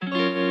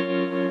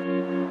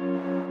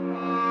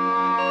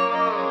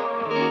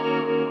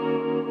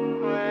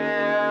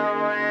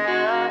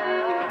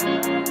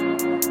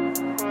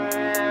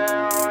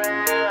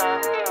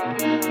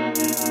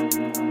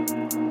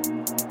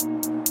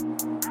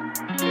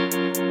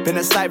Been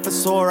a sight for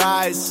sore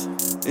eyes.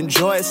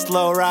 Enjoy a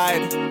slow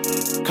ride.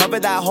 Cover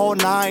that whole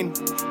 9.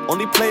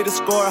 Only play to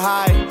score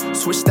high.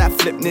 Switch that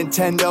flip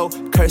Nintendo.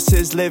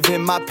 Curses live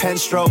in my pen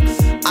stroke.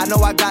 I know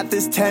I got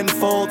this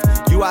tenfold.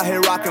 You out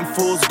here rocking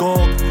fool's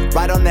gold.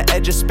 Right on the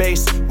edge of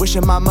space.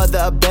 Wishing my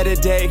mother a better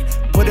day.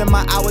 Put in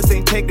my hours,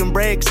 ain't taking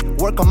breaks.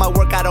 Work on my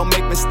work, I don't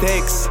make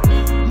mistakes.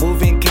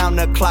 Moving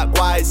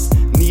counterclockwise.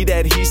 Need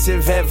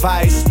adhesive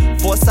advice.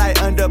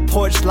 Foresight under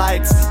porch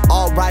lights.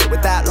 Alright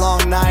with that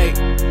long night.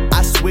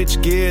 I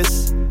switch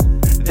gears.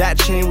 That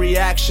chain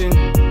reaction.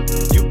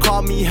 You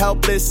call me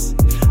helpless.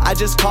 I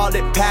just called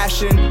it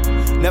passion.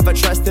 Never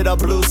trusted a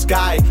blue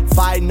sky.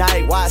 Fight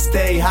night, why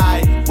stay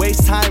high?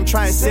 Waste time,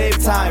 try and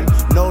save time.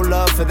 No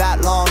love for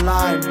that long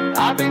line.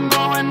 I've been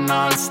going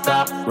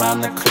non-stop,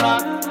 round the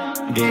clock.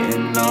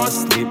 Getting no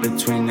sleep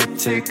between the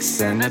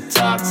Tiks and the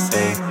Toks.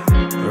 Ay,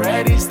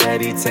 ready,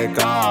 steady,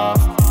 take off.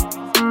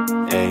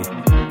 Ay,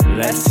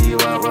 let's see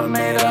what we're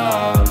made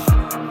of.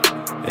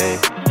 Ay.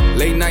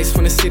 Late nights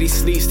when the city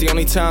sleeps, the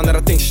only time that I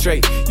think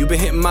straight. You been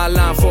hitting my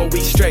line for a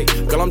week straight.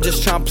 Girl, I'm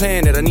just trying to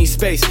plan it, I need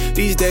space.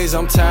 These days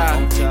I'm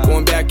tired,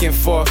 going back and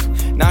forth.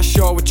 Not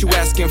sure what you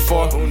asking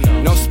for.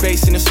 No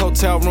space in this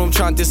hotel room,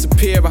 trying to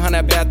disappear behind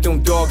that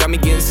bathroom door. Got me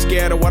getting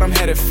scared of what I'm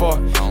headed for.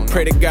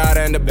 Pray to God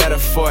I end up better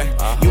for it.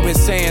 You been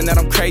saying that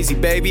I'm crazy,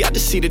 baby. I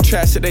just see the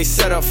trash that they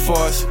set up for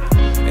us.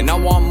 And I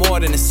want more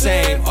than the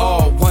same.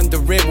 Oh,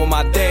 wondering where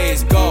my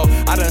days go.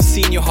 I done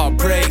seen your heart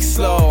break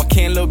slow. I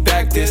can't look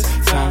back this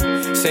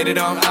time. Say that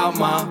I'm out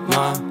my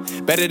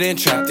mind. Better than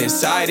trapped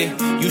inside it.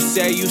 You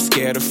say you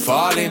scared of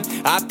falling.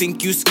 I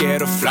think you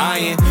scared of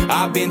flying.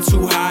 I've been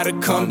too high to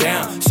come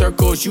down.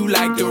 Circles you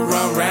like to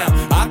run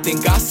round. I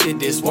think I sit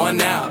this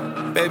one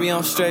out. Baby,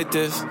 I'm straight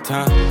this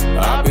time.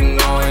 I've been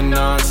going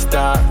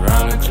non-stop,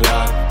 round the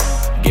clock.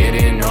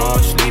 Getting no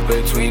sleep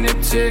between the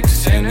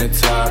Tiks and the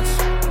Toks.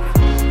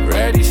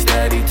 Ready,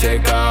 steady,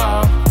 take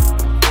off.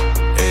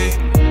 Ay,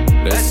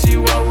 let's see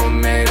what we're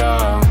made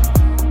of.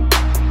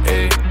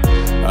 Ay,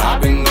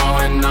 I've been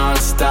going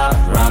non-stop,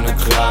 round the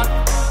clock.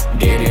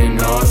 Getting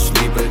no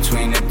sleep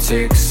between the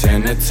Tiks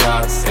and the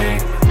Toks. Ay,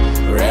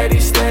 ready,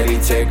 steady,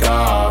 take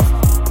off.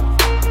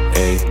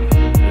 Ay,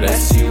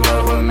 let's see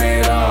what we're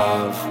made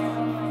of.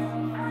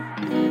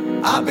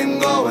 I've been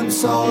going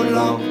so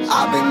long,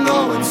 I've been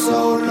going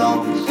so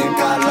long. Think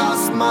I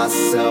lost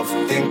myself,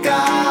 think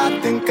I'll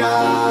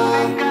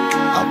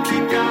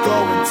keep it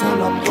going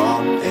till I'm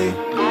gone, ayy.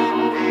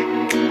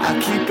 I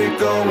keep it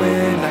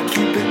going, I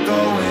keep it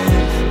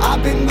going.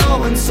 I've been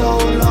going so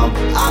long,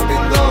 I've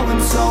been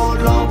going so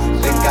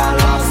long. Think I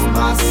lost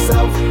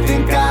myself,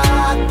 think